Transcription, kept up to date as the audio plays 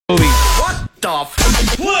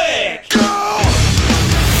Flick!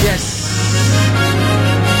 Yes.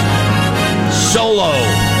 Solo.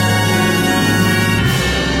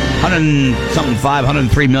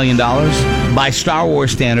 $103 million. By Star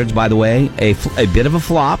Wars standards, by the way, a bit of a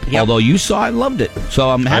flop. Yep. Although you saw it and loved it.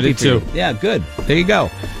 So I'm happy for you. Yeah, good. There you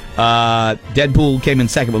go. Deadpool came in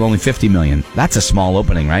second with only $50 million. That's a small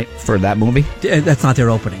opening, right, for that movie? That's not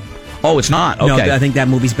their opening. Oh, it's not? Okay. No, I think that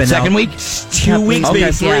movie's been second out week? 2 weeks, okay.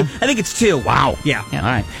 maybe 3. Yeah. I think it's 2. Wow. Yeah. All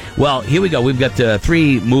right. Well, here we go. We've got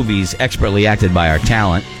 3 movies expertly acted by our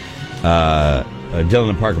talent, Dylan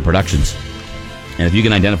and Parker Productions. And if you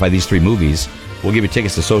can identify these 3 movies, we'll give you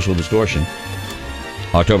tickets to Social Distortion,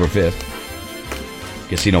 October 5th,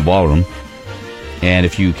 Casino Ballroom. And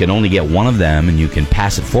if you can only get one of them and you can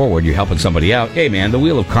pass it forward, you're helping somebody out. Hey, man, the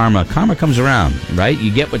wheel of karma comes around, right?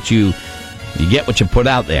 You get what you put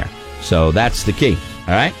out there. So that's the key.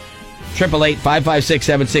 All right?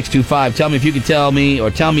 888-556-7625. Tell me if you can tell me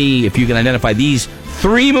if you can identify these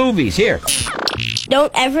 3 movies. Here.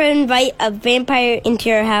 Don't ever invite a vampire into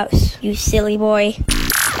your house, you silly boy.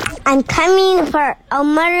 I'm coming apart. Oh,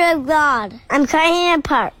 Mother of God. I'm coming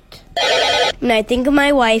apart. When I think of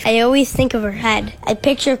my wife, I always think of her head. I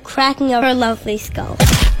picture cracking of her lovely skull.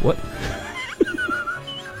 What?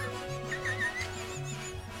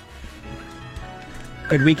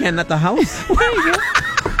 Good weekend at the house.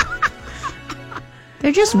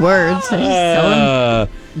 They're just words.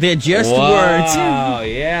 They're just words. Oh,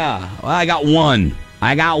 yeah. Well, I got one.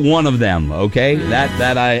 I got one of them, okay?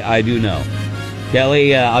 That I do know.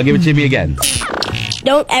 Kelly, I'll give it to you again.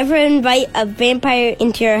 Don't ever invite a vampire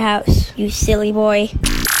into your house, you silly boy.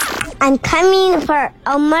 I'm coming apart.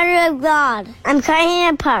 Oh, Mother of God. I'm coming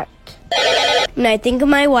apart. When I think of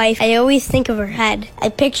my wife, I always think of her head. I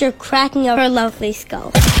picture cracking of her lovely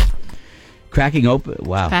skull. Cracking open?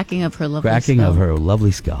 Wow. Cracking of her lovely Cracking skull. of her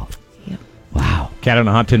lovely skull. Yep. Wow. Cat on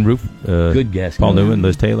a Hot Tin Roof. Good guess. Paul Newman,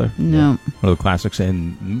 Liz Taylor. No. One of the classics,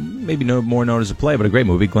 and maybe no more known as a play, but a great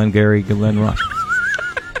movie. Glengarry Glen Ross.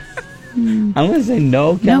 I'm going to say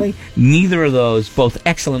no, Kelly. No. Neither of those, both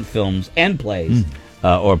excellent films and plays,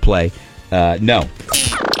 or play. No.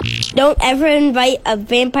 Don't ever invite a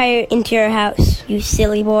vampire into your house, you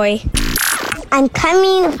silly boy. I'm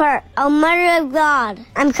coming apart. Oh, Mother of God.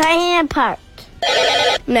 I'm coming apart.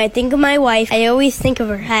 When I think of my wife, I always think of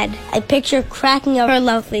her head. I picture cracking of her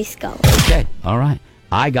lovely skull. Okay, all right.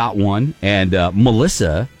 I got one, and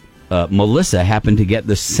Melissa happened to get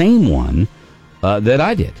the same one that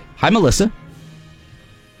I did. Hi, Melissa.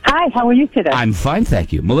 Hi, how are you today? I'm fine,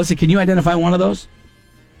 thank you. Melissa, can you identify one of those?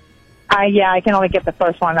 Yeah, I can only get the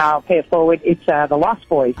first one. I'll pay it forward. It's The Lost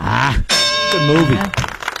Boys. Ah, good movie.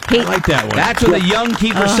 I like that one. That's with a young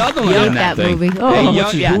Kiefer Sutherland in that thing. movie.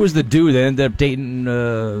 Who was the dude that ended up dating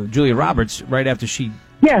Julia Roberts right after she...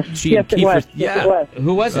 Yes, She and it Kiefer- was. yeah. Yes, it was.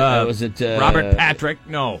 Who was it? Was it Robert Patrick?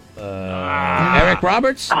 No. Eric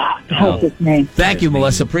Roberts? What's his name? Thank you,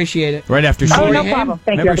 Melissa. Appreciate it. Right after she... Oh, no problem.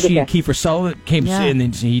 Thank you. Remember Have a good she and day. Kiefer Sutherland came Yeah. in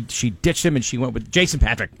and she ditched him and she went with Jason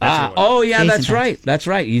Patrick. That's who it was. Oh, yeah, Jason that's Patrick. right. That's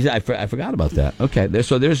right. I forgot about that. Okay,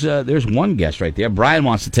 there's one guess right there. Brian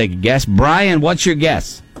wants to take a guess. Brian, what's your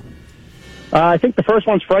guess? I think the first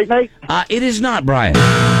one's Fright Night. It is not, Brian.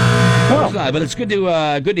 It's not, but it's good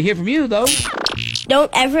to hear from you, though.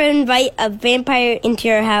 Don't ever invite a vampire into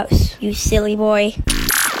your house, you silly boy.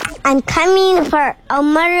 I'm coming apart. Oh,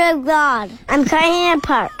 Mother of God. I'm coming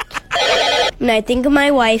apart. When I think of my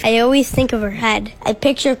wife, I always think of her head. I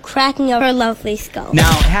picture cracking of her lovely skull.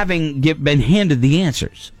 Now, having been handed the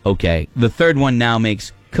answers, okay, the third one now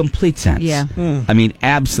makes complete sense. Yeah. I mean,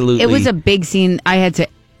 absolutely. It was a big scene. I had to,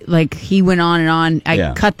 he went on and on.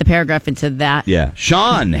 I cut the paragraph into that. Yeah.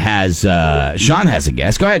 Sean has a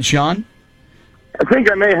guess. Go ahead, Sean. I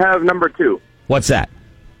think I may have number 2. What's that?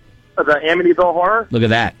 The Amityville Horror. Look at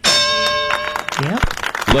that.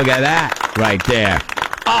 Yep. Look at that right there.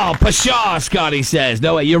 Oh, pshaw, Scotty says.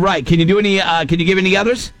 No, wait, you're right. Can you do any? Can you give any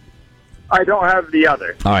others? I don't have the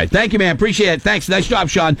other. All right. Thank you, man. Appreciate it. Thanks. Nice job,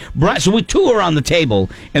 Sean. So we 2 are on the table,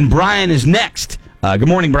 and Brian is next. Good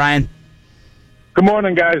morning, Brian. Good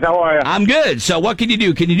morning, guys. How are you? I'm good. So what can you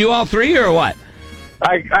do? Can you do all 3 or what?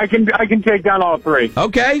 I can take down all 3.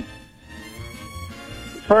 Okay.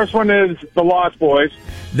 First one is The Lost Boys.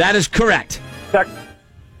 That is correct.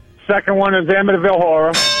 Second one is Amityville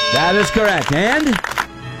Horror. That is correct. And?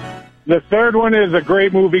 The third one is a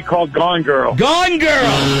great movie called Gone Girl. Gone Girl!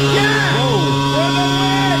 Yeah!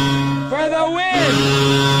 For the win!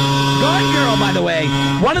 Gone Girl, by the way,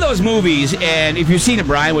 one of those movies, and if you've seen it,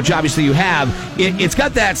 Brian, which obviously you have, it's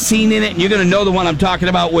got that scene in it, and you're going to know the one I'm talking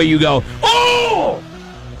about, where you go, oh!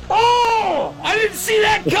 I didn't see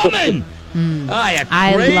that coming! Yeah,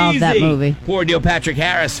 I crazy. love that movie. Poor Neil Patrick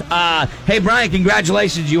Harris. Hey, Brian,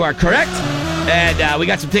 congratulations. You are correct. And we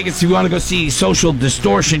got some tickets if you want to go see Social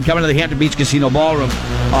Distortion coming to the Hampton Beach Casino Ballroom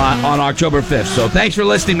on October 5th. So thanks for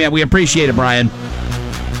listening, man. We appreciate it, Brian.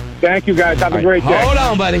 Thank you, guys. Have a great day. Hold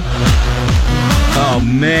on, buddy. Oh,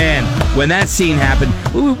 man. When that scene happened,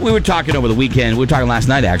 we were talking over the weekend, we were talking last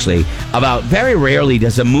night, actually, about very rarely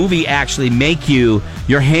does a movie actually make your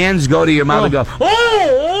hands go to your mouth and go,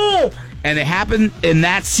 oh! And it happened in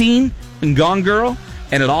that scene in Gone Girl,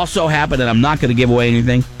 and it also happened, and I'm not going to give away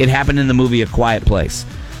anything, it happened in the movie A Quiet Place.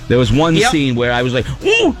 There was one scene where I was like,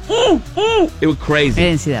 ooh, ooh, ooh. It was crazy. I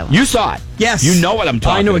didn't see that one. You saw it. Yes. You know what I'm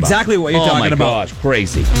talking about. I know exactly what you're talking about. Oh, my gosh,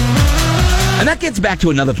 crazy. And that gets back to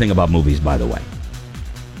another thing about movies, by the way.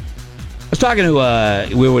 I was talking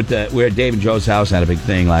to we were at Dave and Joe's house, had a big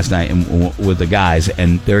thing last night, and with the guys,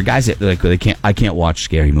 and there are guys that I can't watch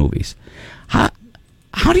scary movies.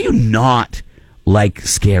 How do you not like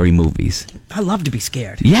scary movies? I love to be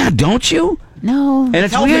scared. Yeah, don't you? No. And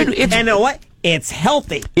it's Healthy. weird. And you know what? It's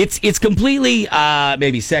healthy. It's completely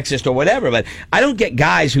maybe sexist or whatever, but I don't get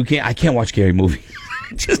guys who I can't watch scary movies.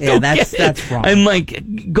 Just don't get it. That's wrong. I'm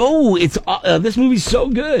like, go! It's this movie's so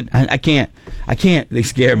good. I can't. They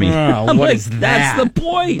scare me. Oh, what is that? That's the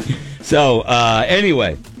point. So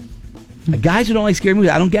anyway, guys who don't like scary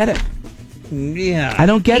movies, I don't get it. Yeah, I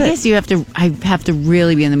don't get I it. guess I have to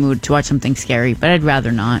really be in the mood to watch something scary, but I'd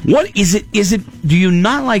rather not. What is it? Do you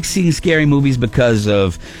not like seeing scary movies because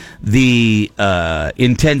of the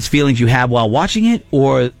intense feelings you have while watching it,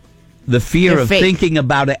 or the fear They're of fake. thinking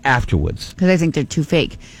about it afterwards? Because I think they're too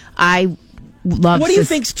fake. I love. What do you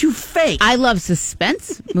think's too fake? I love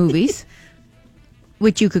suspense movies,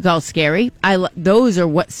 which you could call scary. Those are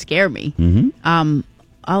what scare me. Mm-hmm.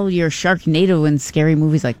 All your Sharknado and scary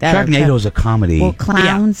movies like that. Sharknado's a comedy. Well,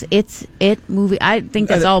 Clowns, It's It movie. I think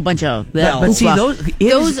that's all a bunch of. But see,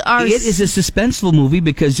 those are. It is a suspenseful movie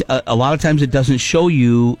because a lot of times it doesn't show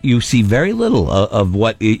you. You see very little of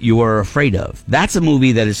what you are afraid of. That's a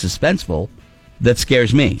movie that is suspenseful. That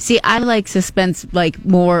scares me. See, I like suspense, like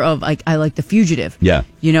more of like I like The Fugitive. Yeah.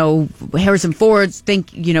 You know, Harrison Ford's he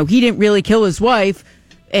didn't really kill his wife.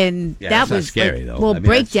 And Yeah, that that's not was scary, though. Well, I mean,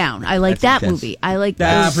 Breakdown. I like that's that intense. movie. I like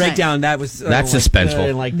That those Breakdown. That was That's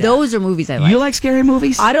suspenseful. like that. Those are movies I like. You like scary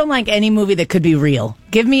movies? I don't like any movie that could be real.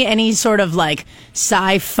 Give me any sort of like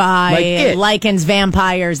sci-fi, Like It. lichens,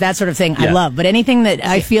 vampires, that sort of thing. Yeah. I love. But anything that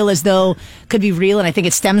I feel as though could be real, and I think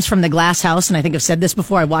it stems from The Glass House, and I think I've said this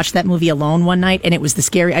before. I watched that movie alone one night, and it was the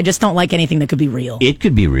scary. I just don't like anything that could be real. It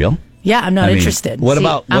could be real. Yeah, I'm not I mean, interested. What See,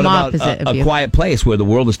 about I'm a opposite of you. Quiet Place where the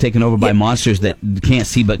world is taken over by monsters that can't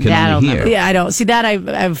see but can That'll only never- hear? Yeah, I don't see that.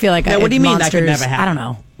 I feel like Now, what do you mean that could monsters, never happen? I don't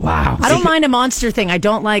know. Wow. I don't mind a monster thing. I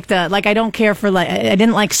don't like I don't care for I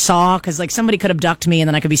didn't like Saw because somebody could abduct me and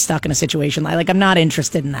then I could be stuck in a situation. I'm not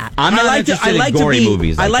interested in that. I'm not interested in gory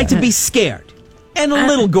movies. I like that. to be scared and a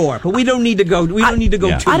little gore, but we don't need to go. We don't need to go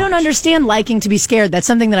Yeah. too. I don't much. understand liking to be scared. That's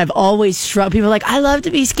something that I've always struggled. People are like, I love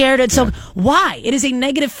to be scared. It's so why? It is a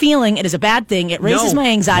negative feeling. It is a bad thing. It raises No. my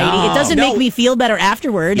anxiety. No. It doesn't No. make me feel better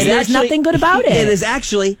afterwards. It There's actually- nothing good about it. It is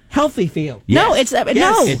actually healthy feel. No, Yes. it's no.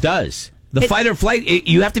 Yes. It does. The fight or flight,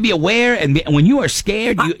 you have to be aware, and when you are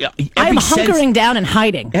scared, I'm every sense- hunkering down and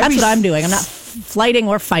hiding. That's every what I'm s- doing. I'm not flighting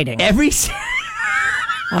or fighting.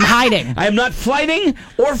 I'm hiding. I am not fighting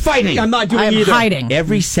or fighting. I'm not doing I'm either. hiding.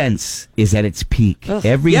 Every sense is at its peak.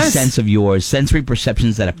 Every yes. sense of yours, sensory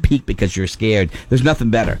perceptions at a peak because you're scared. There's nothing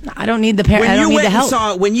better. I don't need the I When don't you need went the and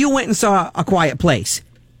help. when you went and saw A Quiet Place,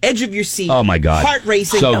 edge of your seat. Oh, my God. Heart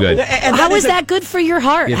racing. So good. And How is a- that good for your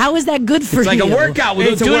heart? How is that good for It's like you? a workout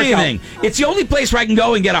without It's a doing workout. anything. It's the only place where I can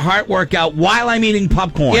go and get a heart workout while I'm eating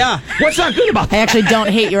popcorn. Yeah. What's not good about I that? actually don't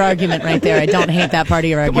hate your argument right there. I don't hate that part of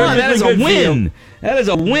your Come argument. on, that is a Good for win. That is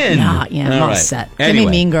a win. Nah, yeah, I'm All all right. set. Anyway. Give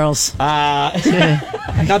me Mean Girls. Now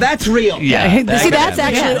that's real. Yeah. See, that's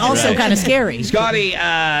actually also Right. kind of scary. Scotty,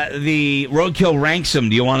 the Roadkill Ransom.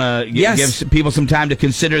 Do you want to Yes. give people some time to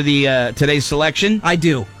consider the today's selection? I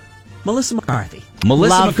do. Melissa McCarthy.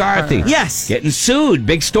 Melissa Love McCarthy. her. Yes. Getting sued.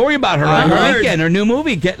 Big story about her I on her heard. weekend. Her new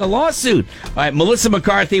movie, getting a lawsuit. All right, Melissa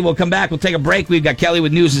McCarthy. We'll come back. We'll take a break. We've got Kelly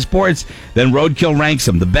with news and sports. Then Roadkill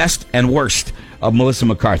Ransom, the best and worst of Melissa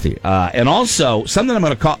McCarthy. And also, something I'm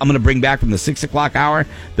going to bring back from the 6 o'clock hour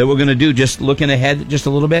that we're going to do, just looking ahead just a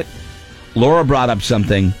little bit. Laura brought up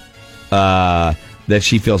something that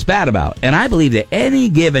she feels bad about. And I believe that any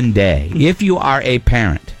given day, if you are a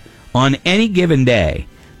parent, on any given day,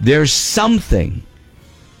 there's something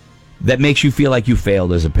that makes you feel like you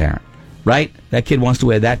failed as a parent, right? That kid wants to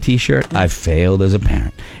wear that T-shirt. I failed as a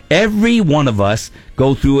parent. Every one of us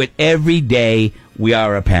go through it every day we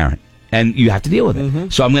are a parent. and you have to deal with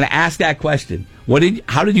it. So I'm going to ask that question.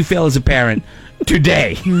 How did you fail as a parent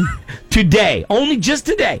today? Today. Only just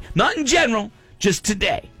today. Not in general, just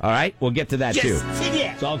today. All right? We'll get to that too.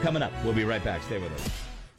 It's all coming up. We'll be right back. Stay with us.